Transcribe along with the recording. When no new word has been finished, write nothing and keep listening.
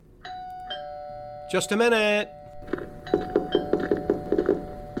Just a minute.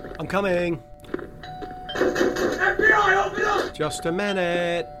 I'm coming. FBI, open up! Just a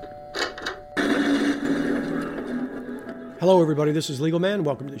minute. Hello, everybody. This is Legal Man.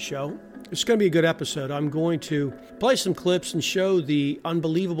 Welcome to the show. It's going to be a good episode. I'm going to play some clips and show the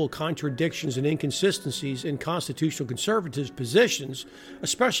unbelievable contradictions and inconsistencies in constitutional conservatives' positions,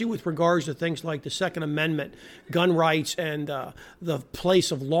 especially with regards to things like the Second Amendment, gun rights, and the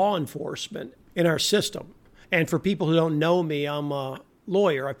place of law enforcement in our system. And for people who don't know me, I'm a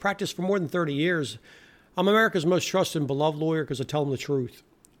lawyer. I've practiced for more than 30 years. I'm America's most trusted and beloved lawyer because I tell them the truth.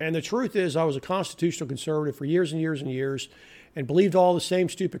 And the truth is I was a constitutional conservative for years and years and years and believed all the same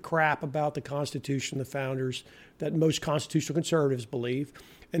stupid crap about the Constitution, the founders, that most constitutional conservatives believe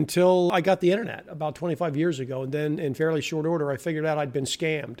until I got the internet about 25 years ago. And then in fairly short order, I figured out I'd been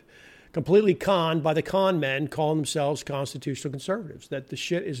scammed, completely conned by the con men calling themselves constitutional conservatives, that the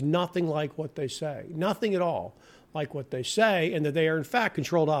shit is nothing like what they say, nothing at all like what they say, and that they are in fact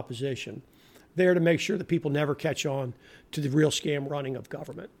controlled opposition, there to make sure that people never catch on to the real scam running of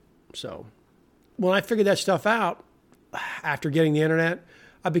government. So when I figured that stuff out, after getting the internet,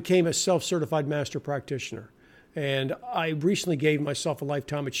 I became a self-certified master practitioner. And I recently gave myself a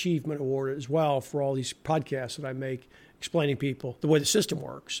Lifetime Achievement Award as well for all these podcasts that I make explaining people the way the system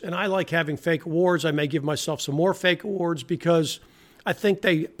works. And I like having fake awards. I may give myself some more fake awards because I think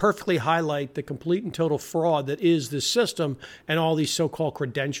they perfectly highlight the complete and total fraud that is this system and all these so-called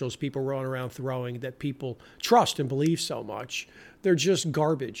credentials people run around throwing that people trust and believe so much. They're just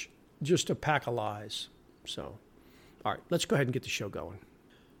garbage, just a pack of lies. So, all right, let's go ahead and get the show going.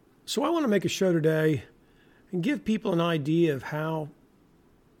 So I want to make a show today and give people an idea of how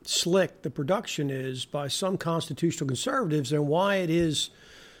slick the production is by some constitutional conservatives and why it is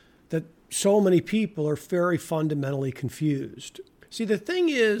that so many people are very fundamentally confused. See, the thing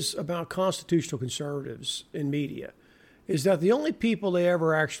is about constitutional conservatives in media is that the only people they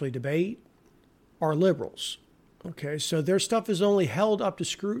ever actually debate are liberals. Okay, so their stuff is only held up to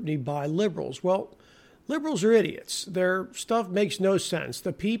scrutiny by liberals. Well, liberals are idiots. Their stuff makes no sense.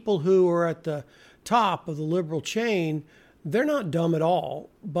 The people who are at the top of the liberal chain, they're not dumb at all,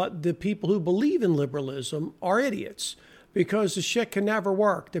 but the people who believe in liberalism are idiots because the shit can never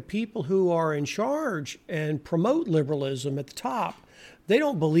work. The people who are in charge and promote liberalism at the top, they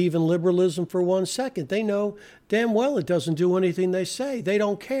don't believe in liberalism for 1 second. They know damn well it doesn't do anything they say. They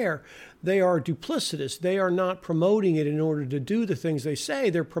don't care. They are duplicitous. They are not promoting it in order to do the things they say.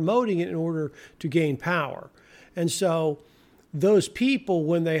 They're promoting it in order to gain power. And so those people,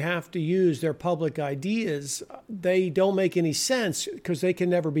 when they have to use their public ideas, they don't make any sense because they can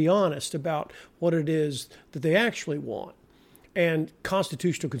never be honest about what it is that they actually want. And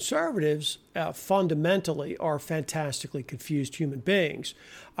constitutional conservatives fundamentally are fantastically confused human beings.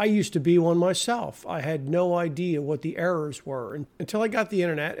 I used to be one myself. I had no idea what the errors were until I got the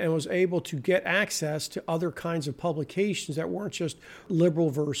internet and was able to get access to other kinds of publications that weren't just liberal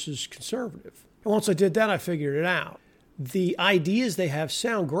versus conservative. And once I did that, I figured it out. The ideas they have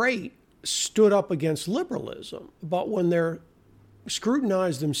sound great, stood up against liberalism, but when they're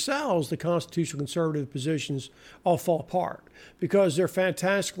scrutinized themselves, the constitutional conservative positions all fall apart because they're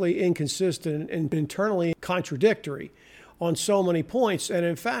fantastically inconsistent and internally contradictory on so many points. And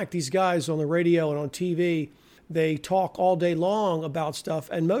in fact, these guys on the radio and on TV, they talk all day long about stuff,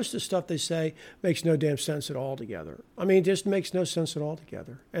 and most of the stuff they say makes no damn sense at all together. I mean, it just makes no sense at all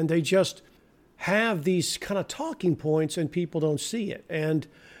together. And they just have these kind of talking points and people don't see it. And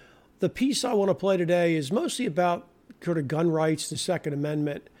the piece I want to play today is mostly about sort of gun rights, the Second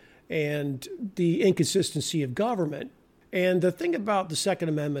Amendment, and the inconsistency of government. And the thing about the Second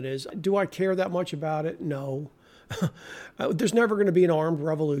Amendment is, do I care that much about it? No. There's never going to be an armed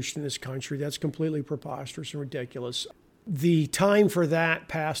revolution in this country. That's completely preposterous and ridiculous. The time for that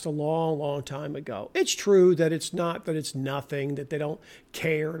passed a long, long time ago. It's true that it's not that it's nothing, that they don't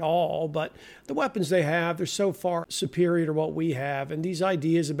care at all, but the weapons they have, they're so far superior to what we have. And these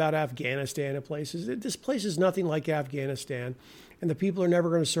ideas about Afghanistan and places, this place is nothing like Afghanistan. And the people are never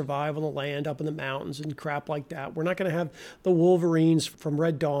going to survive on the land up in the mountains and crap like that. We're not going to have the Wolverines from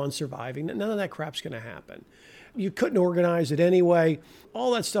Red Dawn surviving. None of that crap's going to happen. You couldn't organize it anyway.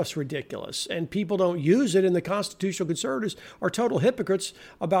 All that stuff's ridiculous. And people don't use it. And the constitutional conservatives are total hypocrites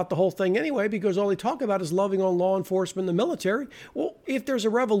about the whole thing anyway, because all they talk about is loving on law enforcement and the military. Well, if there's a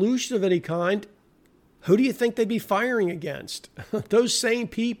revolution of any kind, who do you think they'd be firing against? Those same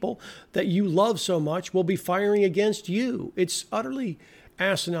people that you love so much will be firing against you. It's utterly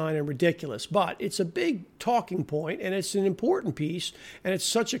asinine and ridiculous. But it's a big talking point, and it's an important piece, and it's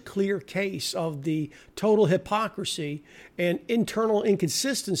such a clear case of the total hypocrisy and internal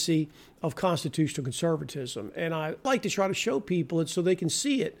inconsistency of constitutional conservatism. And I like to try to show people it so they can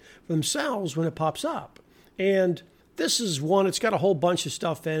see it for themselves when it pops up. And this is one, it's got a whole bunch of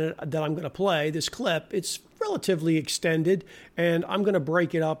stuff in it that I'm going to play. This clip, it's relatively extended, and I'm going to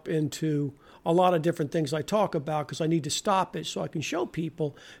break it up into a lot of different things I talk about because I need to stop it so I can show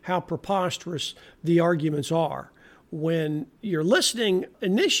people how preposterous the arguments are. When you're listening,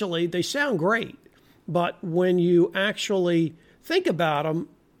 initially, they sound great. But when you actually think about them,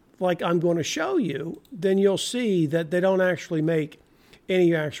 like I'm going to show you, then you'll see that they don't actually make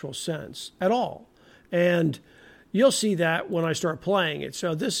any actual sense at all. And you'll see that when I start playing it.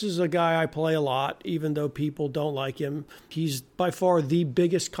 So this is a guy I play a lot, even though people don't like him. He's by far the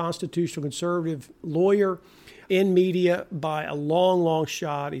biggest constitutional conservative lawyer in media by a long, long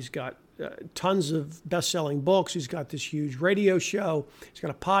shot. He's got tons of best-selling books. He's got this huge radio show. He's got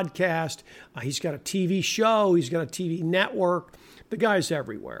a podcast. He's got a TV show. He's got a TV network. The guy's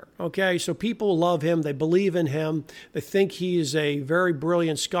everywhere, okay? So people love him. They believe in him. They think he is a very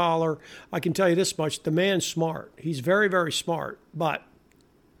brilliant scholar. I can tell you this much. The man's smart. He's very, very smart. But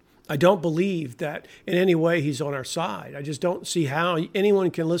I don't believe that in any way he's on our side. I just don't see how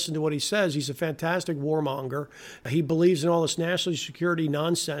anyone can listen to what he says. He's a fantastic warmonger. He believes in all this national security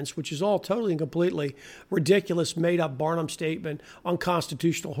nonsense, which is all totally and completely ridiculous, made-up Barnum statement,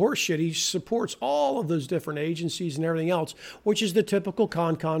 unconstitutional horseshit. He supports all of those different agencies and everything else, which is the typical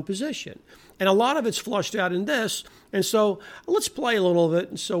con position. And a lot of it's flushed out in this. And so let's play a little of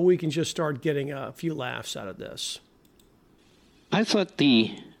it so we can just start getting a few laughs out of this. I thought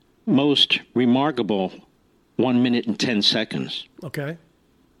the most remarkable 1 minute and 10 seconds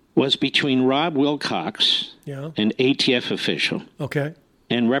was between Rob Wilcox, an ATF official,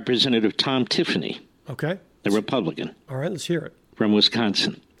 and Representative Tom Tiffany, the Republican. All right, let's hear it. From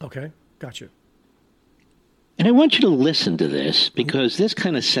Wisconsin. Okay, gotcha. And I want you to listen to this because this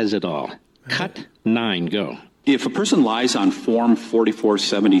kind of says it all. Cut 9, go. If a person lies on Form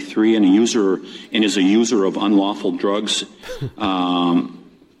 4473 and is a user of unlawful drugs,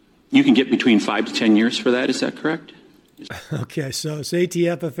 you can get between 5 to 10 years for that. Is that correct? Okay, so it's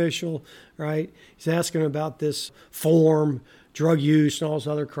ATF official, right? He's asking about this form, drug use, and all this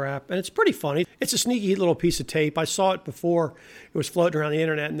other crap. And it's pretty funny. It's a sneaky little piece of tape. I saw it before it was floating around the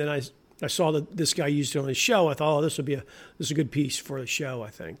internet, and then I saw that this guy used it on his show. I thought, this is a good piece for the show, I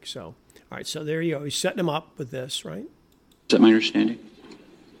think. So, all right, so there you go. He's setting him up with this, right? Is that my understanding?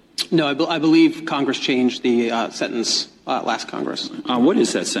 No, I believe Congress changed the sentence last Congress. What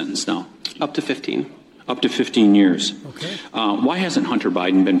is that sentence now? Up to 15. Up to 15 years. Okay. Why hasn't Hunter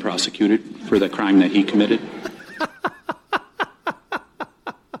Biden been prosecuted for the crime that he committed?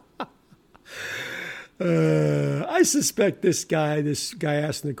 I suspect this guy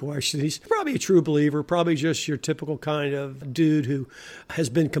asking the question, he's probably a true believer, probably just your typical kind of dude who has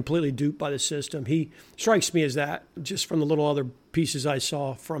been completely duped by the system. He strikes me as that, just from the little other pieces I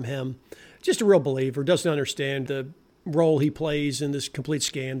saw from him. Just a real believer, doesn't understand the role he plays in this complete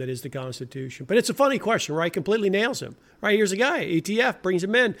scam that is the Constitution. But it's a funny question, right? Completely nails him. Right, here's a guy, ATF, brings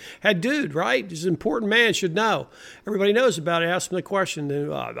him in. Head dude, right? He's an important man, should know. Everybody knows about it. Ask him the question, then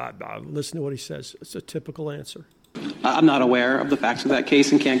listen to what he says. It's a typical answer. I'm not aware of the facts of that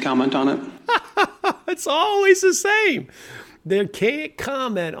case and can't comment on it. It's always the same. They can't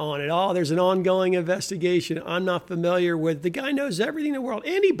comment on it. Oh, there's an ongoing investigation I'm not familiar with. The guy knows everything in the world.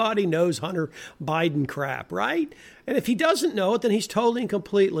 Anybody knows Hunter Biden crap, right? And if he doesn't know it, then he's totally and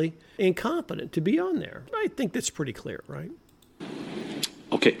completely incompetent to be on there. I think that's pretty clear, right?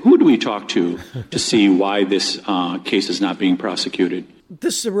 Okay, who do we talk to see why this case is not being prosecuted?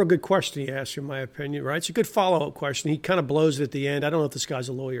 This is a real good question he asked, in my opinion, right? It's a good follow-up question. He kind of blows it at the end. I don't know if this guy's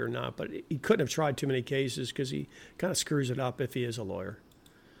a lawyer or not, but he couldn't have tried too many cases because he kind of screws it up if he is a lawyer.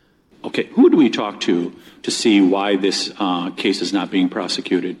 Okay, who do we talk to see why this case is not being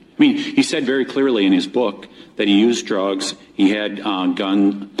prosecuted? I mean, he said very clearly in his book that he used drugs. He had a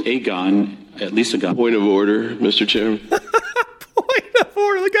gun, at least a gun. Point of order, Mr. Chairman. Point of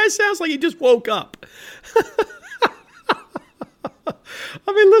order. The guy sounds like he just woke up.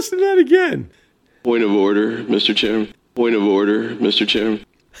 I mean, listen to that again. Point of order, Mr. Chairman. Point of order, Mr. Chairman.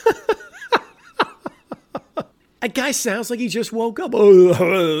 That guy sounds like he just woke up. Point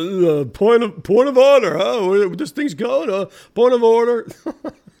of order. Oh, this thing's going. Point of order.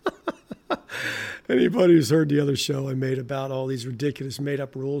 Anybody who's heard the other show I made about all these ridiculous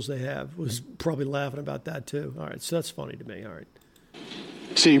made-up rules they have was probably laughing about that too. All right, so that's funny to me. All right.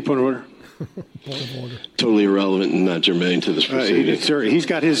 Seeing point of order. Point of order. Totally irrelevant and not germane to this proceeding. Sir, he's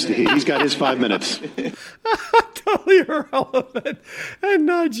got his 5 minutes. Totally irrelevant and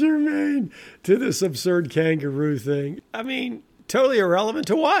not germane to this absurd kangaroo thing. I mean, totally irrelevant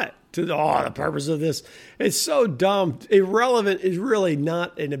to what? To the purpose of this. It's so dumb. Irrelevant is really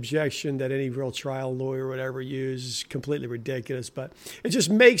not an objection that any real trial lawyer would ever use. It's completely ridiculous, but it just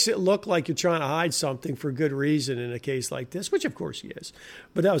makes it look like you're trying to hide something for good reason in a case like this, which of course he is.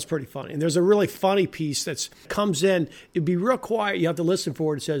 But that was pretty funny. And there's a really funny piece that comes in. It'd be real quiet. You have to listen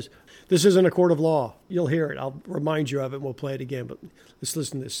for it. It says, "This isn't a court of law." You'll hear it. I'll remind you of it and we'll play it again. But let's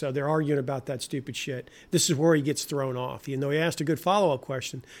listen to this. So they're arguing about that stupid shit. This is where he gets thrown off. Even though he asked a good follow-up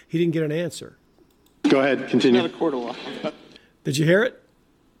question, he didn't get an answer. Go ahead, continue. Not a court of law. Did you hear it?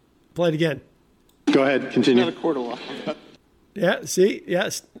 Play it again. Go ahead, continue. Not a court of law. Yeah, see?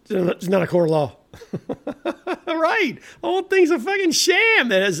 Yes, it's not a court of law. Right. The whole thing's a fucking sham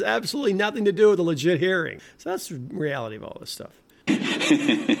that has absolutely nothing to do with a legit hearing. So that's the reality of all this stuff.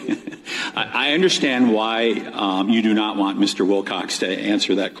 I understand why you do not want Mr. Wilcox to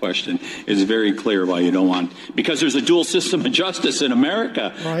answer that question. It's very clear why you don't want, because there's a dual system of justice in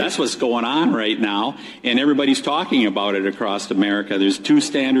America. Right. That's what's going on right now, and everybody's talking about it across America. There's two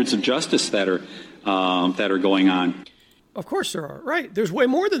standards of justice that are going on. Of course there are. Right. There's way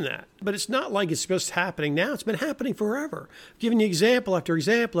more than that. But it's not like it's just happening now. It's been happening forever. Giving you example after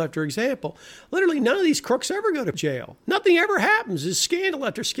example after example. Literally none of these crooks ever go to jail. Nothing ever happens. There's scandal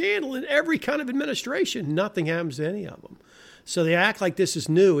after scandal in every kind of administration. Nothing happens to any of them. So they act like this is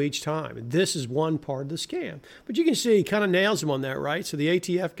new each time. And this is one part of the scam. But you can see he kind of nails him on that, right? So the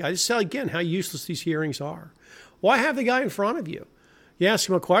ATF guy, this is, again, how useless these hearings are. Why have the guy in front of you? You ask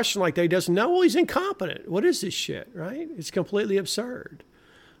him a question like that, he doesn't know. Well, he's incompetent. What is this shit, right? It's completely absurd.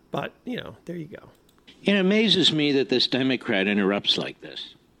 But, there you go. It amazes me that this Democrat interrupts like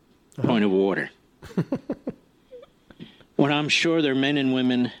this. Point of order. When I'm sure there are men and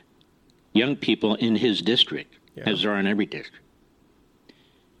women, young people in his district, as there are in every district,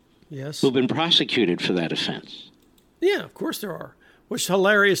 who've been prosecuted for that offense. Yeah, of course there are. What's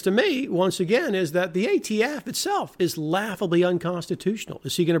hilarious to me, once again, is that the ATF itself is laughably unconstitutional.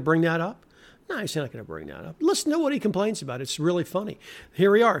 Is he going to bring that up? No, he's not going to bring that up. Listen to what he complains about. It's really funny.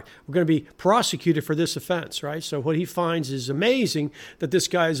 Here we are. We're going to be prosecuted for this offense, right? So what he finds is amazing that this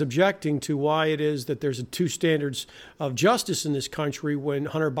guy is objecting to why it is that there's two standards of justice in this country when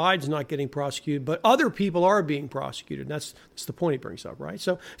Hunter Biden's not getting prosecuted, but other people are being prosecuted. And that's the point he brings up, right?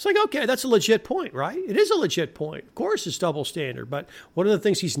 So it's like, okay, that's a legit point, right? It is a legit point. Of course it's double standard, but what are the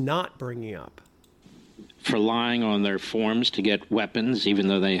things he's not bringing up? For lying on their forms to get weapons, even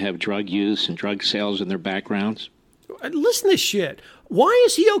though they have drug use and drug sales in their backgrounds. Listen to this shit. Why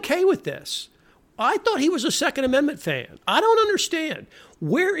is he okay with this? I thought he was a Second Amendment fan. I don't understand.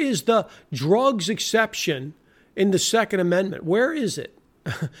 Where is the drugs exception in the Second Amendment? Where is it?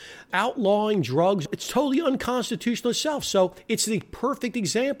 Outlawing drugs, it's totally unconstitutional itself. So it's the perfect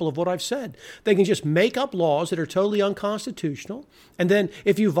example of what I've said. They can just make up laws that are totally unconstitutional. And then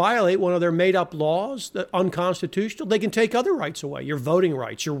if you violate one of their made up laws that are unconstitutional, they can take other rights away. Your voting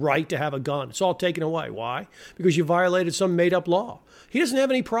rights, your right to have a gun. It's all taken away. Why? Because you violated some made up law. He doesn't have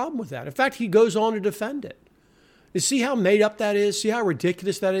any problem with that. In fact, he goes on to defend it. You see how made up that is? See how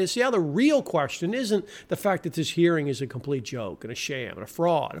ridiculous that is? See how the real question isn't the fact that this hearing is a complete joke and a sham and a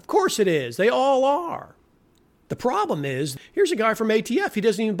fraud. Of course it is. They all are. The problem is, here's a guy from ATF. He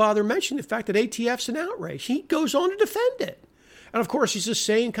doesn't even bother mentioning the fact that ATF's an outrage. He goes on to defend it. And of course, he's the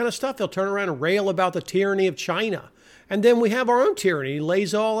same kind of stuff. They'll turn around and rail about the tyranny of China. And then we have our own tyranny. He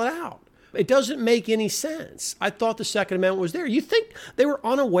lays all it out. It doesn't make any sense. I thought the Second Amendment was there. You think they were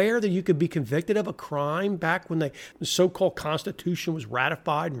unaware that you could be convicted of a crime back when the so-called Constitution was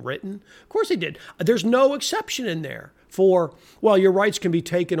ratified and written? Of course they did. There's no exception in there for, well, your rights can be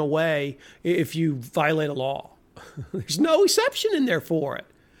taken away if you violate a law. There's no exception in there for it.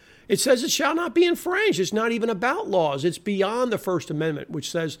 It says it shall not be infringed. It's not even about laws. It's beyond the First Amendment,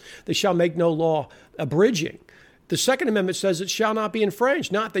 which says they shall make no law abridging. The Second Amendment says it shall not be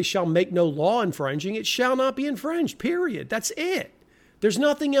infringed, not they shall make no law infringing. It shall not be infringed, period. That's it. There's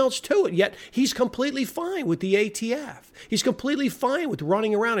nothing else to it. Yet he's completely fine with the ATF. He's completely fine with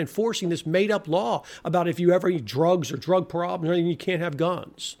running around enforcing this made-up law about if you ever eat drugs or drug problems or anything, you can't have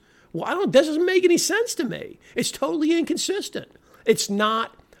guns. Well, that doesn't make any sense to me. It's totally inconsistent. It's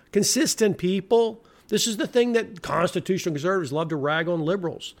not consistent, people. This is the thing that constitutional conservatives love to rag on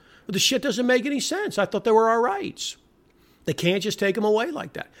liberals. But the shit doesn't make any sense. I thought they were our rights. They can't just take them away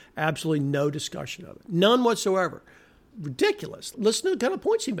like that. Absolutely no discussion of it. None whatsoever. Ridiculous. Listen to the kind of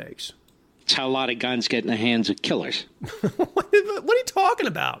points he makes. It's how a lot of guns get in the hands of killers. What are you talking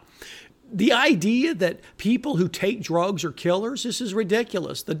about? The idea that people who take drugs are killers, this is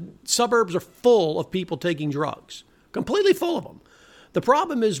ridiculous. The suburbs are full of people taking drugs, completely full of them. The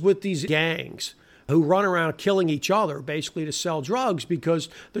problem is with these gangs who run around killing each other basically to sell drugs because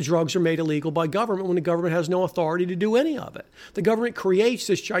the drugs are made illegal by government when the government has no authority to do any of it. The government creates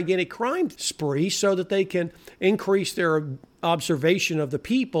this gigantic crime spree so that they can increase their observation of the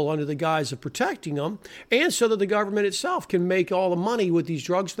people under the guise of protecting them, and so that the government itself can make all the money with these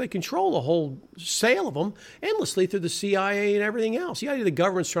drugs. They control the whole sale of them endlessly through the CIA and everything else. The idea the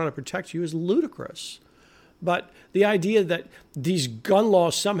government's trying to protect you is ludicrous. But the idea that these gun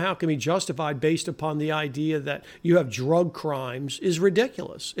laws somehow can be justified based upon the idea that you have drug crimes is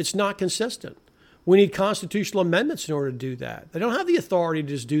ridiculous. It's not consistent. We need constitutional amendments in order to do that. They don't have the authority to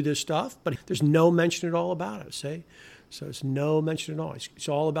just do this stuff, but there's no mention at all about it, see? So it's no mention at all. It's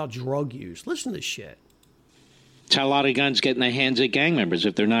all about drug use. Listen to this shit. It's how a lot of guns get in the hands of gang members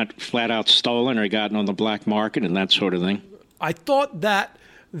if they're not flat out stolen or gotten on the black market and that sort of thing. I thought that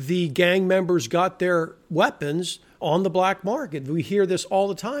the gang members got their weapons on the black market. We hear this all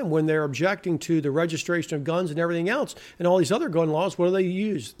the time when they're objecting to the registration of guns and everything else and all these other gun laws. What do they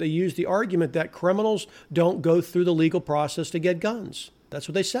use? They use the argument that criminals don't go through the legal process to get guns. That's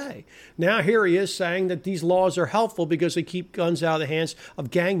what they say. Now here he is saying that these laws are helpful because they keep guns out of the hands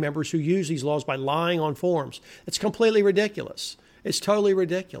of gang members who use these laws by lying on forms. It's completely ridiculous. It's totally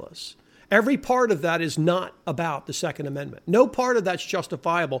ridiculous. Every part of that is not about the Second Amendment. No part of that's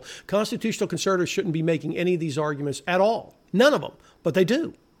justifiable. Constitutional conservatives shouldn't be making any of these arguments at all. None of them. But they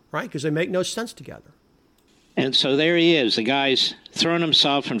do, right? Because they make no sense together. And so there he is. The guy's throwing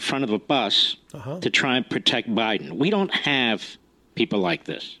himself in front of a bus to try and protect Biden. We don't have people like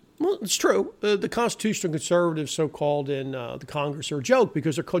this. Well, it's true. The constitutional conservatives, so-called, in the Congress are a joke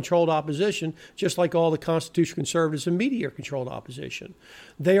because they're controlled opposition, just like all the constitutional conservatives in media are controlled opposition.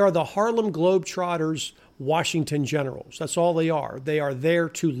 They are the Harlem Globetrotters, Washington Generals. That's all they are. They are there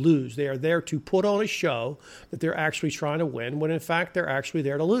to lose. They are there to put on a show that they're actually trying to win, when in fact they're actually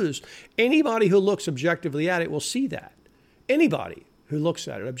there to lose. Anybody who looks objectively at it will see that. Anybody who looks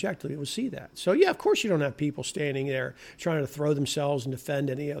at it objectively will see that. So, yeah, of course you don't have people standing there trying to throw themselves and defend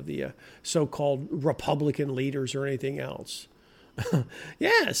any of the so-called Republican leaders or anything else.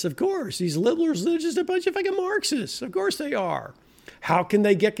 Yes, of course. These liberals, they're just a bunch of fucking Marxists. Of course they are. How can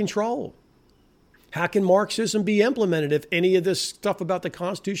they get control? How can Marxism be implemented if any of this stuff about the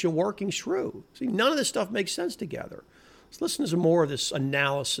Constitution working is true? See, none of this stuff makes sense together. Let's listen to some more of this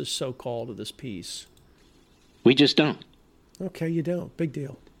analysis, so-called, of this piece. We just don't. Okay, you don't. Big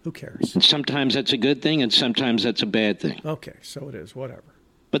deal. Who cares? And sometimes that's a good thing, and sometimes that's a bad thing. Okay, so it is. Whatever.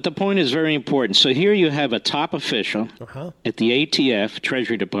 But the point is very important. So here you have a top official at the ATF,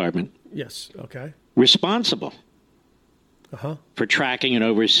 Treasury Department. Yes, okay. Responsible for tracking and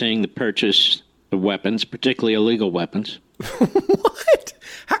overseeing the purchase of weapons, particularly illegal weapons. What?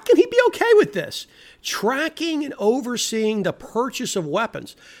 How can he be okay with this? Tracking and overseeing the purchase of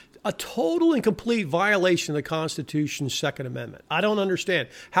weapons. A total and complete violation of the Constitution's Second Amendment. I don't understand.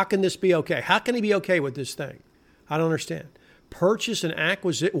 How can this be okay? How can he be okay with this thing? I don't understand. Purchase and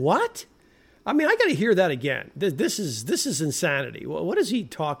acquisition. What? I mean, I got to hear that again. This is insanity. What is he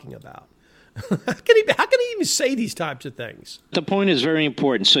talking about? How can he even say these types of things? The point is very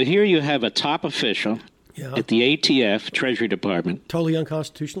important. So here you have a top official at the ATF, Treasury Department. Totally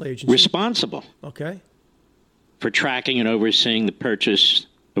unconstitutional agency. Responsible. Okay. For tracking and overseeing the purchase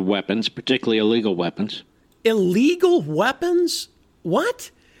of weapons, particularly illegal weapons. Illegal weapons?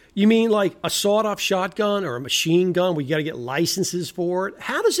 What? You mean like a sawed-off shotgun or a machine gun where you got to get licenses for it?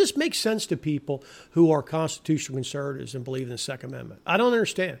 How does this make sense to people who are constitutional conservatives and believe in the Second Amendment? I don't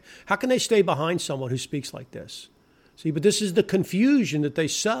understand. How can they stay behind someone who speaks like this? See, but this is the confusion that they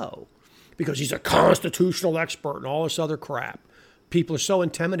sow because he's a constitutional expert and all this other crap. People are so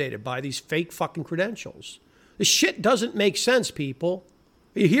intimidated by these fake fucking credentials. This shit doesn't make sense, people.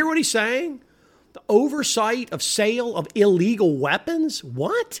 You hear what he's saying? The oversight of sale of illegal weapons?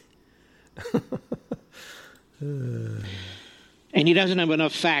 What? And he doesn't have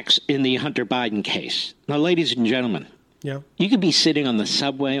enough facts in the Hunter Biden case. Now, ladies and gentlemen, you could be sitting on the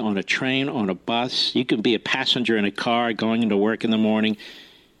subway, on a train, on a bus. You could be a passenger in a car going into work in the morning,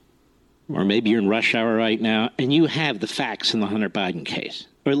 or maybe you're in rush hour right now, and you have the facts in the Hunter Biden case,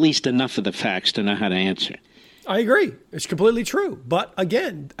 or at least enough of the facts to know how to answer. I agree. It's completely true. But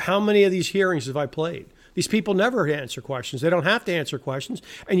again, how many of these hearings have I played? These people never answer questions. They don't have to answer questions,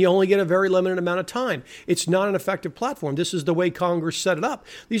 and you only get a very limited amount of time. It's not an effective platform. This is the way Congress set it up.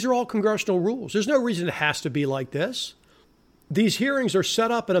 These are all congressional rules. There's no reason it has to be like this. These hearings are set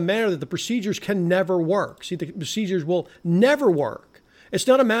up in a manner that the procedures can never work. See, the procedures will never work It's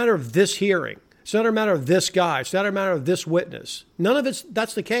not a matter of this hearing. It's not a matter of this guy. It's not a matter of this witness. None of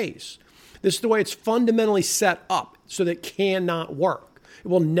that's the case. This is the way it's fundamentally set up so that it cannot work. It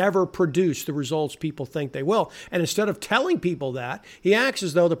will never produce the results people think they will. And instead of telling people that, he acts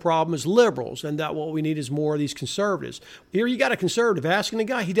as though the problem is liberals and that what we need is more of these conservatives. Here you got a conservative asking a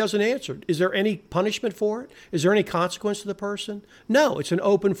guy, he doesn't answer. Is there any punishment for it? Is there any consequence to the person? No, it's an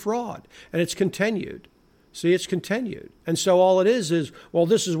open fraud, and it's continued. See, it's continued. And so all it is, well,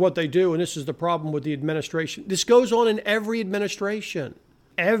 this is what they do, and this is the problem with the administration. This goes on in every administration.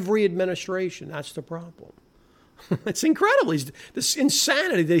 Every administration, that's the problem. It's incredible. This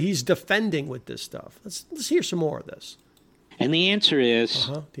insanity that he's defending with this stuff. Let's hear some more of this. And the answer is,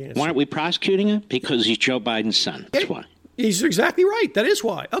 why aren't we prosecuting him? Because he's Joe Biden's son. That's why. He's exactly right. That is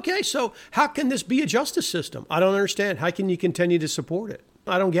why. Okay, so how can this be a justice system? I don't understand. How can you continue to support it?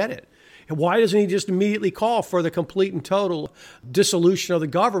 I don't get it. And why doesn't he just immediately call for the complete and total dissolution of the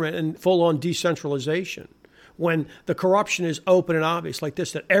government and full-on decentralization when the corruption is open and obvious like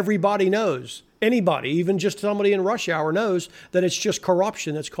this, that everybody knows? Anybody, even just somebody in rush hour, knows that it's just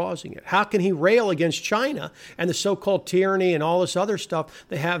corruption that's causing it. How can he rail against China and the so-called tyranny and all this other stuff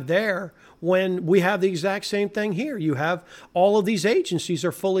they have there when we have the exact same thing here? You have all of these agencies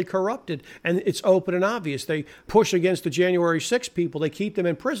are fully corrupted, and it's open and obvious. They push against the January 6th people. They keep them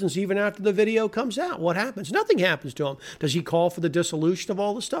in prisons even after the video comes out. What happens? Nothing happens to them. Does he call for the dissolution of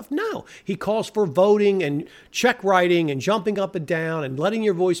all this stuff? No. He calls for voting and check writing and jumping up and down and letting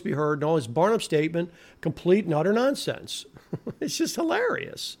your voice be heard and all his Barnum statement, complete and utter nonsense. It's just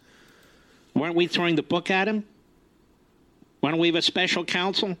hilarious. Weren't we throwing the book at him? Why don't we have a special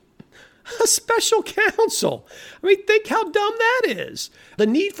counsel? A special counsel. I mean, think how dumb that is. The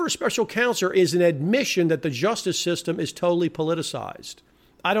need for a special counsel is an admission that the justice system is totally politicized.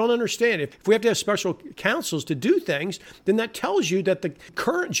 I don't understand. If we have to have special counsels to do things, then that tells you that the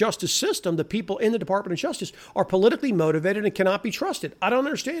current justice system, the people in the Department of Justice, are politically motivated and cannot be trusted. I don't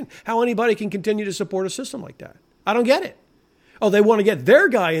understand how anybody can continue to support a system like that. I don't get it. Oh, they want to get their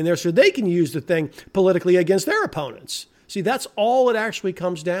guy in there so they can use the thing politically against their opponents. See, that's all it actually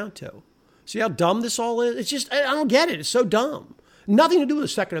comes down to. See how dumb this all is? It's just, I don't get it. It's so dumb. Nothing to do with the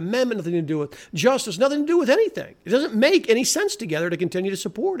Second Amendment, nothing to do with justice, nothing to do with anything. It doesn't make any sense together to continue to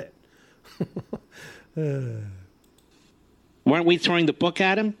support it. Weren't we throwing the book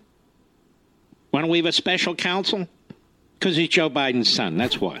at him? Why don't we have a special counsel? Because he's Joe Biden's son.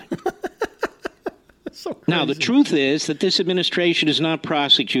 That's why. So crazy. Now, the truth is that this administration is not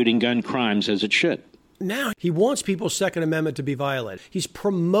prosecuting gun crimes as it should. Now he wants people's Second Amendment to be violated. He's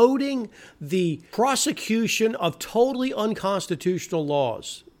promoting the prosecution of totally unconstitutional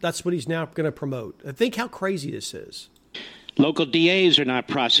laws. That's what he's now going to promote. Think how crazy this is. Local DAs are not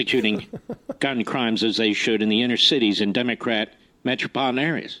prosecuting gun crimes as they should in the inner cities and Democrat metropolitan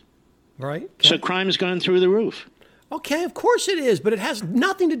areas. Right. Okay. So crime has gone through the roof. Okay, of course it is, but it has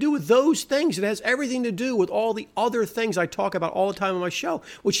nothing to do with those things. It has everything to do with all the other things I talk about all the time on my show,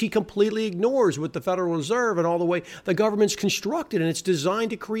 which he completely ignores with the Federal Reserve and all the way the government's constructed, and it's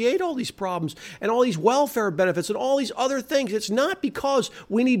designed to create all these problems and all these welfare benefits and all these other things. It's not because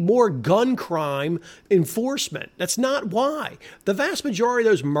we need more gun crime enforcement. That's not why. The vast majority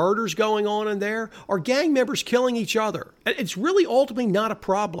of those murders going on in there are gang members killing each other. It's really ultimately not a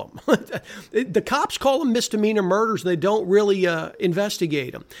problem. The cops call them misdemeanor murders. They don't really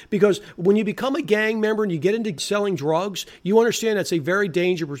investigate them, because when you become a gang member and you get into selling drugs, you understand that's a very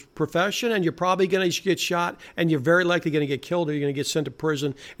dangerous profession, and you're probably going to get shot, and you're very likely going to get killed, or you're going to get sent to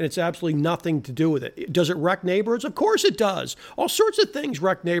prison, and it's absolutely nothing to do with it. Does it wreck neighborhoods? Of course it does. All sorts of things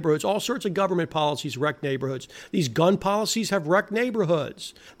wreck neighborhoods. All sorts of government policies wreck neighborhoods. These gun policies have wrecked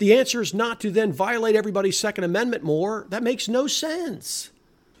neighborhoods. The answer is not to then violate everybody's Second Amendment more. That makes no sense.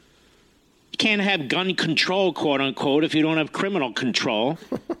 You can't have gun control, quote unquote, if you don't have criminal control.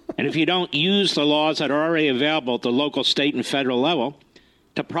 And if you don't use the laws that are already available at the local, state, and federal level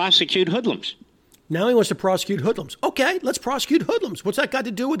to prosecute hoodlums. Now he wants to prosecute hoodlums. Okay, let's prosecute hoodlums. What's that got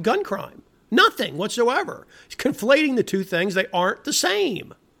to do with gun crime? Nothing whatsoever. He's conflating the two things. They aren't the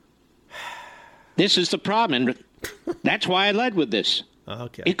same. This is the problem, and that's why I led with this.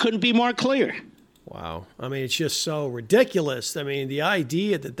 Okay. It couldn't be more clear. Wow. I mean, it's just so ridiculous. I mean, the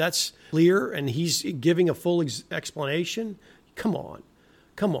idea that that's clear and he's giving a full explanation. Come on.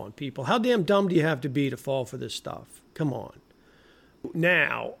 Come on, people. How damn dumb do you have to be to fall for this stuff? Come on.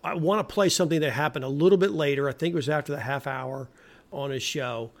 Now, I want to play something that happened a little bit later. I think it was after the half hour on his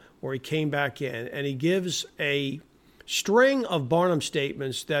show where he came back in and he gives a string of Barnum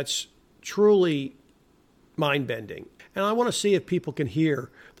statements that's truly mind-bending. And I want to see if people can hear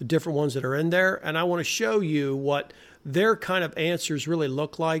the different ones that are in there. And I want to show you what their kind of answers really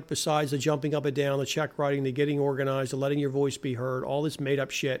look like, besides the jumping up and down, the check writing, the getting organized, the letting your voice be heard, all this made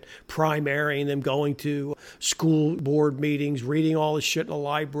up shit, primarying them, going to school board meetings, reading all this shit in the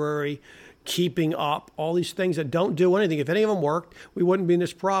library, keeping up, all these things that don't do anything. If any of them worked, we wouldn't be in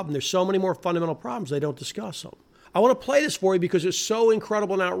this problem. There's so many more fundamental problems, they don't discuss them. I want to play this for you because it's so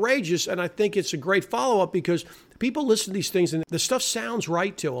incredible and outrageous, and I think it's a great follow-up because people listen to these things and the stuff sounds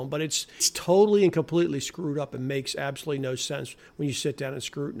right to them, but it's totally and completely screwed up and makes absolutely no sense when you sit down and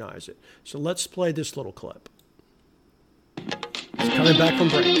scrutinize it. So let's play this little clip. It's coming back from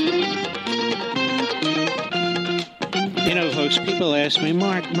break. You know, folks, people ask me,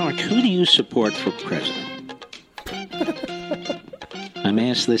 Mark, who do you support for president? I'm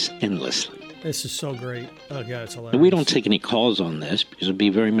asked this endlessly. This is so great. Oh, God, it's hilarious. We don't take any calls on this because it would be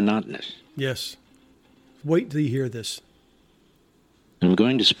very monotonous. Yes. Wait till you hear this. I'm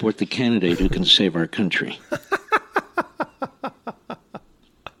going to support the candidate who can save our country.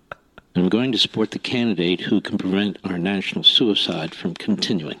 I'm going to support the candidate who can prevent our national suicide from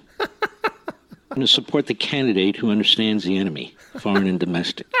continuing. I'm going to support the candidate who understands the enemy, foreign and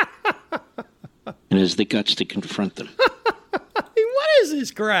domestic, and has the guts to confront them. What is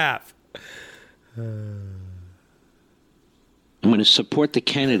this crap? I'm going to support the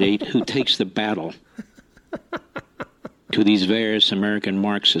candidate who takes the battle to these various American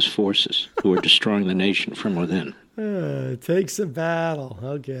Marxist forces who are destroying the nation from within. Takes the battle.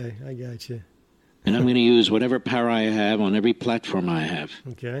 Okay, I got you. And I'm going to use whatever power I have on every platform I have.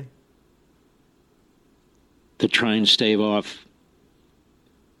 Okay. To try and stave off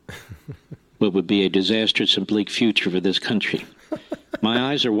what would be a disastrous and bleak future for this country.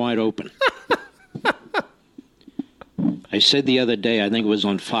 My eyes are wide open. I said the other day, I think it was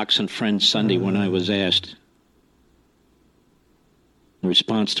on Fox and Friends Sunday, when I was asked, in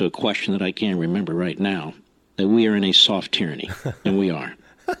response to a question that I can't remember right now, that we are in a soft tyranny, and we are.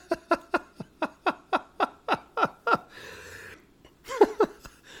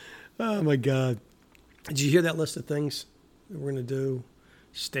 Oh, my God. Did you hear that list of things that we're going to do?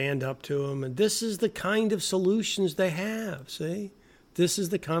 Stand up to them. And this is the kind of solutions they have, see? This is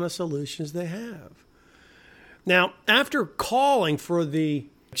the kind of solutions they have. Now, after calling for the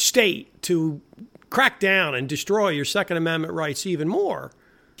state to crack down and destroy your Second Amendment rights even more,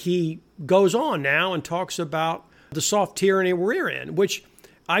 he goes on now and talks about the soft tyranny we're in, which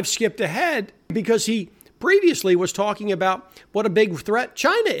I've skipped ahead because he previously was talking about what a big threat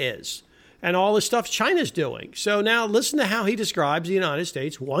China is and all the stuff China's doing. So now listen to how he describes the United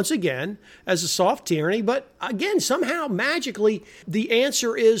States once again as a soft tyranny. But again, somehow magically, the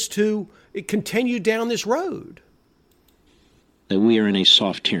answer is to continue down this road. That we are in a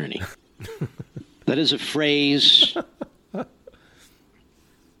soft tyranny. That is a phrase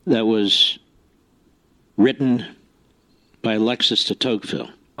that was written by Alexis de Tocqueville.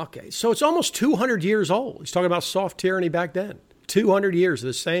 Okay, so it's almost 200 years old. He's talking about soft tyranny back then. 200 years of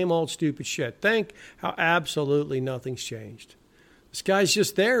the same old stupid shit. Think how absolutely nothing's changed. This guy's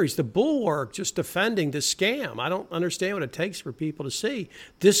just there. He's the bulwark, just defending this scam. I don't understand what it takes for people to see.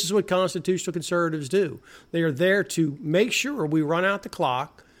 This is what constitutional conservatives do. They are there to make sure we run out the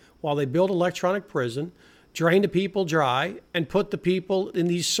clock while they build electronic prison, drain the people dry, and put the people in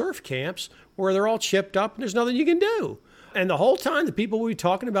these surf camps where they're all chipped up and there's nothing you can do. And the whole time, the people will be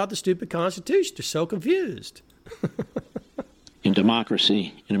talking about the stupid Constitution. They're so confused. In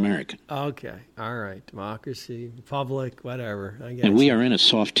democracy in America. Okay. All right. Democracy, republic, whatever. I guess. And we are in a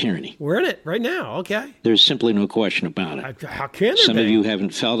soft tyranny. We're in it right now. Okay. There's simply no question about it. How can there Some be? of you haven't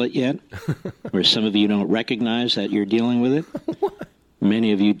felt it yet, or some of you don't recognize that you're dealing with it.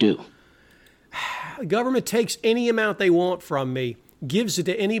 Many of you do. The government takes any amount they want from me, gives it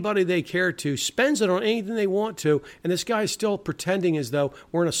to anybody they care to, spends it on anything they want to, and this guy's still pretending as though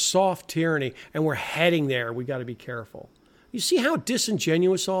we're in a soft tyranny and we're heading there. We got to be careful. You see how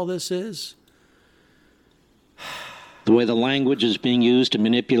disingenuous all this is? The way the language is being used to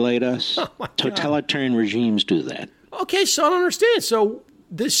manipulate us, totalitarian regimes do that. Okay, so I don't understand. So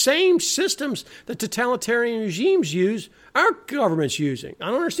the same systems that totalitarian regimes use, our government's using. I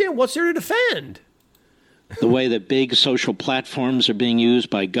don't understand. What's there to defend? The way that big social platforms are being used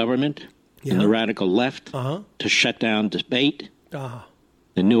by government and the radical left to shut down debate,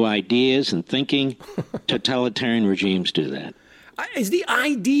 the new ideas and thinking, totalitarian regimes do that. Is the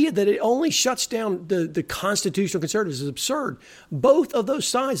idea that it only shuts down the constitutional conservatives is absurd. Both of those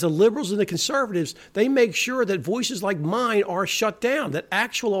sides, the liberals and the conservatives, they make sure that voices like mine are shut down, that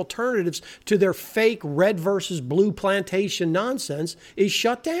actual alternatives to their fake red versus blue plantation nonsense is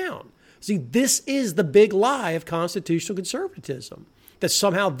shut down. See, this is the big lie of constitutional conservatism, that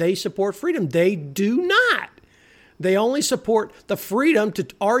somehow they support freedom. They do not. They only support the freedom to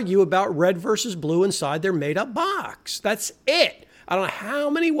argue about red versus blue inside their made-up box. That's it. I don't know how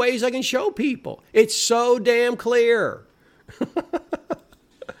many ways I can show people. It's so damn clear.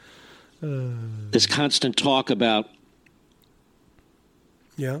 This constant talk about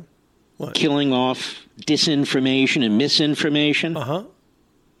what? Killing off disinformation and misinformation.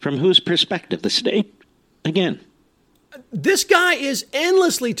 From whose perspective? The state? Again. This guy is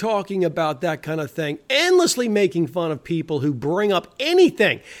endlessly talking about that kind of thing, endlessly making fun of people who bring up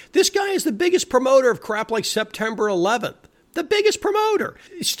anything. This guy is the biggest promoter of crap like September 11th. The biggest promoter.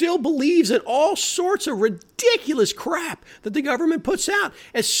 He still believes in all sorts of ridiculous crap that the government puts out.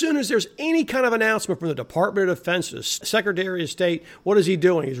 As soon as there's any kind of announcement from the Department of Defense, the Secretary of State, what is he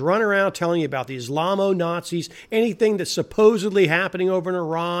doing? He's running around telling you about the Islamo-Nazis, anything that's supposedly happening over in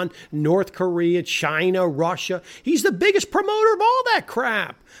Iran, North Korea, China, Russia. He's the biggest promoter of all that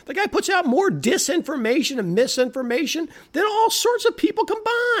crap. The guy puts out more disinformation and misinformation than all sorts of people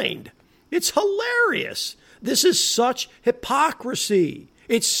combined. It's hilarious. This is such hypocrisy.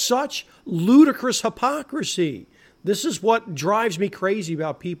 It's such ludicrous hypocrisy. This is what drives me crazy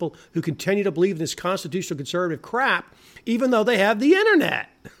about people who continue to believe in this constitutional conservative crap, even though they have the internet.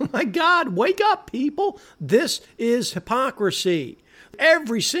 My God, wake up, people. This is hypocrisy.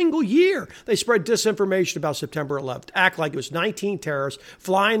 Every single year, they spread disinformation about September 11th, act like it was 19 terrorists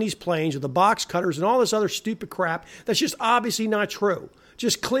flying these planes with the box cutters and all this other stupid crap that's just obviously not true.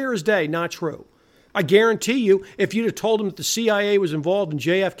 Just clear as day, not true. I guarantee you, if you'd have told them that the CIA was involved in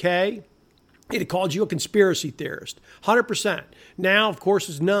JFK, he'd have called you a conspiracy theorist. 100%. Now, of course,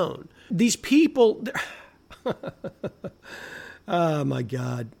 it's known. These people, oh my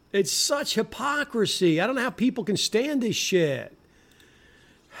God. It's such hypocrisy. I don't know how people can stand this shit.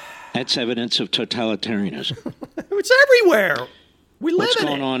 That's evidence of totalitarianism. It's everywhere. We live What's in it.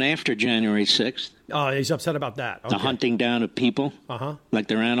 What's going on after January 6th? Oh, he's upset about that. Okay. The hunting down of people like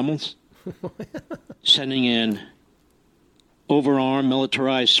they're animals. Sending in overarmed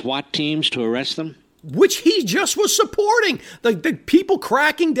militarized SWAT teams to arrest them. Which he just was supporting. The people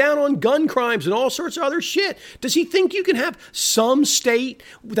cracking down on gun crimes and all sorts of other shit. Does he think you can have some state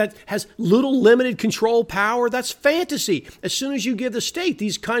that has little limited control power? That's fantasy. As soon as you give the state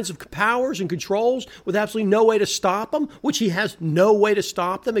these kinds of powers and controls with absolutely no way to stop them, which he has no way to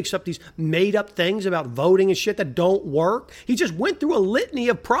stop them except these made up things about voting and shit that don't work. He just went through a litany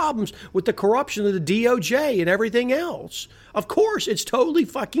of problems with the corruption of the DOJ and everything else. Of course, it's totally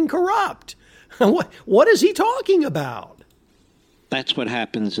fucking corrupt. What is he talking about? That's what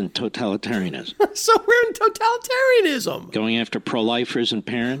happens in totalitarianism. So we're in totalitarianism. Going after pro-lifers and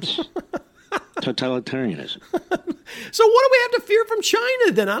parents? Totalitarianism. So what do we have to fear from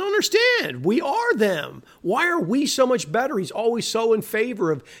China then? I don't understand. We are them. Why are we so much better? He's always so in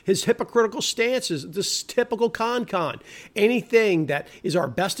favor of his hypocritical stances, this typical con. Anything that is our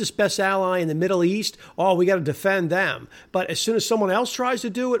bestest best ally in the Middle East, we got to defend them. But as soon as someone else tries to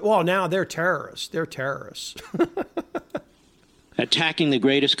do it, well, now they're terrorists. They're terrorists. Attacking the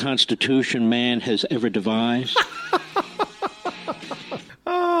greatest constitution man has ever devised.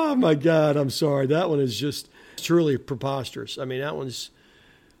 Oh, my God. I'm sorry. That one is just truly preposterous. I mean, that one's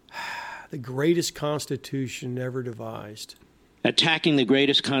the greatest constitution ever devised. Attacking the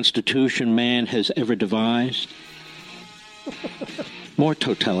greatest constitution man has ever devised. More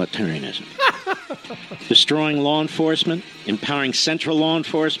totalitarianism. Destroying law enforcement, empowering central law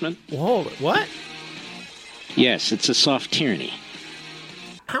enforcement. Whoa, what? Yes, it's a soft tyranny.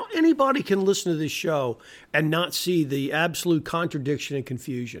 How anybody can listen to this show and not see the absolute contradiction and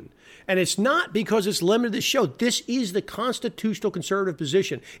confusion. And it's not because it's limited to the show. This is the constitutional conservative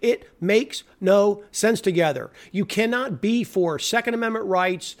position. It makes no sense together. You cannot be for Second Amendment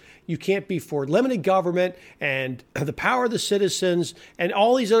rights. You can't be for limited government and the power of the citizens and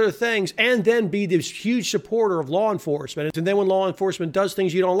all these other things, and then be this huge supporter of law enforcement. And then when law enforcement does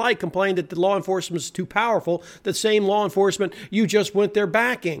things you don't like, complain that the law enforcement is too powerful, the same law enforcement you just went there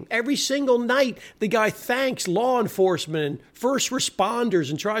backing. Every single night, the guy thanks law enforcement and first responders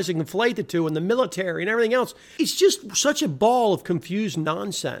and tries to conflate the two and the military and everything else. It's just such a ball of confused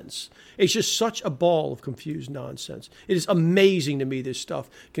nonsense. It's just such a ball of confused nonsense. It is amazing to me this stuff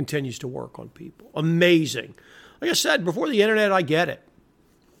continues to work on people. Amazing. Like I said, before the internet, I get it.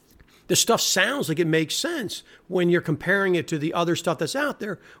 This stuff sounds like it makes sense when you're comparing it to the other stuff that's out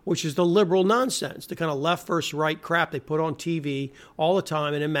there, which is the liberal nonsense, the kind of left versus right crap they put on TV all the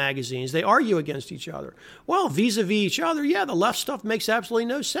time and in magazines. They argue against each other. Well, vis-a-vis each other, yeah, the left stuff makes absolutely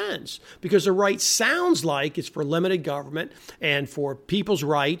no sense because the right sounds like it's for limited government and for people's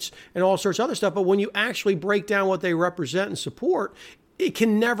rights and all sorts of other stuff. But when you actually break down what they represent and support, it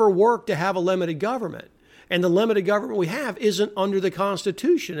can never work to have a limited government. And the limited government we have isn't under the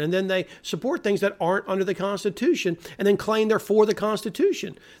Constitution. And then they support things that aren't under the Constitution and then claim they're for the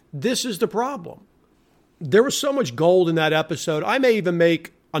Constitution. This is the problem. There was so much gold in that episode. I may even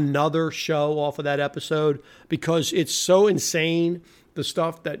make another show off of that episode because it's so insane, the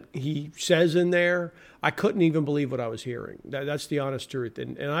stuff that he says in there. I couldn't even believe what I was hearing. That's the honest truth.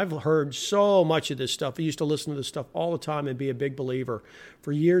 And I've heard so much of this stuff. I used to listen to this stuff all the time and be a big believer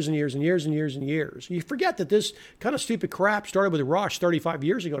for years and years and years and years and years. You forget that this kind of stupid crap started with Rush 35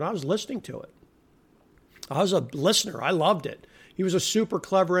 years ago, and I was listening to it. I was a listener. I loved it. He was a super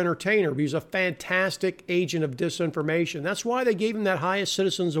clever entertainer. He was a fantastic agent of disinformation. That's why they gave him that highest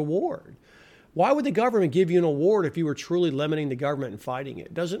citizens award. Why would the government give you an award if you were truly limiting the government and fighting it?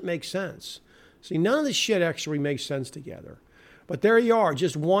 It doesn't make sense. See, none of this shit actually makes sense together. But there you are,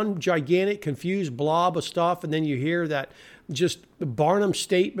 just one gigantic, confused blob of stuff, and then you hear that just the Barnum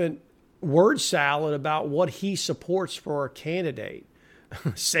statement word salad about what he supports for a candidate.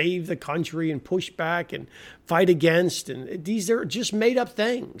 Save the country and push back and fight against. And these are just made up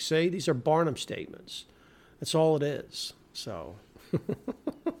things. See, these are Barnum statements. That's all it is. So, all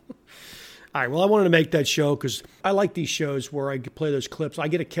right. Well, I wanted to make that show because I like these shows where I play those clips. I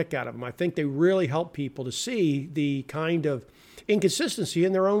get a kick out of them. I think they really help people to see the kind of inconsistency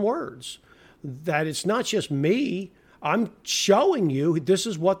in their own words. That it's not just me. I'm showing you this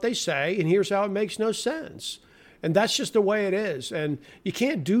is what they say, and here's how it makes no sense. And that's just the way it is. And you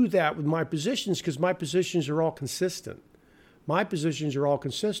can't do that with my positions because my positions are all consistent. My positions are all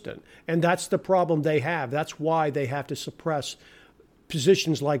consistent. And that's the problem they have. That's why they have to suppress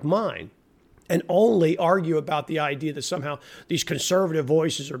positions like mine and only argue about the idea that somehow these conservative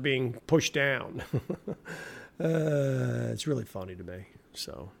voices are being pushed down. It's really funny to me.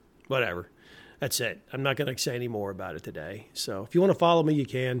 So, whatever. That's it. I'm not going to say any more about it today. So, if you want to follow me, you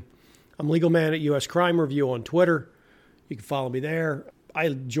can. I'm Legal Man at U.S. Crime Review on Twitter. You can follow me there. I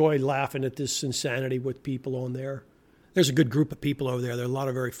enjoy laughing at this insanity with people on there. There's a good group of people over there. There are a lot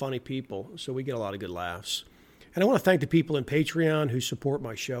of very funny people, so we get a lot of good laughs. And I want to thank the people in Patreon who support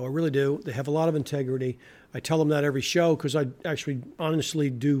my show. I really do. They have a lot of integrity. I tell them that every show because I actually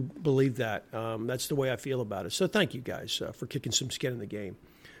honestly do believe that. That's the way I feel about it. So thank you guys for kicking some skin in the game,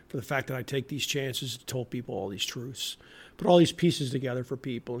 for the fact that I take these chances to tell people all these truths, put all these pieces together for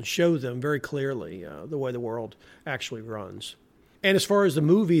people and show them very clearly the way the world actually runs. And as far as the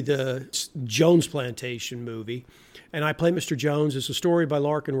movie, the Jones Plantation movie, and I play Mr. Jones, it's a story by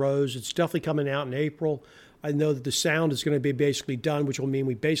Larkin Rose. It's definitely coming out in April. I know that the sound is going to be basically done, which will mean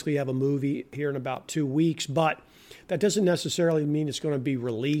we basically have a movie here in about 2 weeks, but that doesn't necessarily mean it's going to be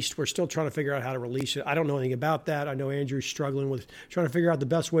released. We're still trying to figure out how to release it. I don't know anything about that. I know Andrew's struggling with trying to figure out the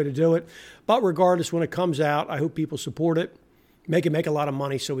best way to do it. But regardless, when it comes out, I hope people support it, make a lot of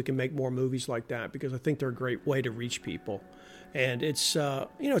money so we can make more movies like that, because I think they're a great way to reach people. And it's,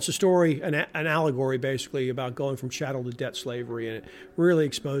 it's a story, an allegory basically about going from chattel to debt slavery, and it really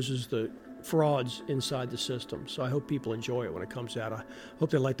exposes the frauds inside the system. So I hope people enjoy it when it comes out. I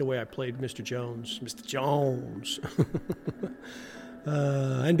hope they like the way I played Mr. Jones. Mr. Jones.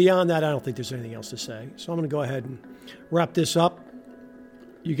 And beyond that, I don't think there's anything else to say. So I'm going to go ahead and wrap this up.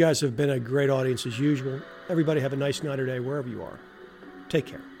 You guys have been a great audience as usual. Everybody have a nice night or day wherever you are. Take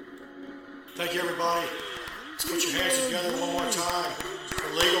care. Thank you, everybody. Let's put your hands together one more time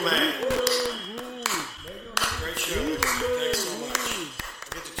for Legal Man. Great show. Thanks so much.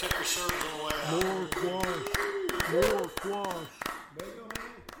 I get to tip your servers on the way out. More quash.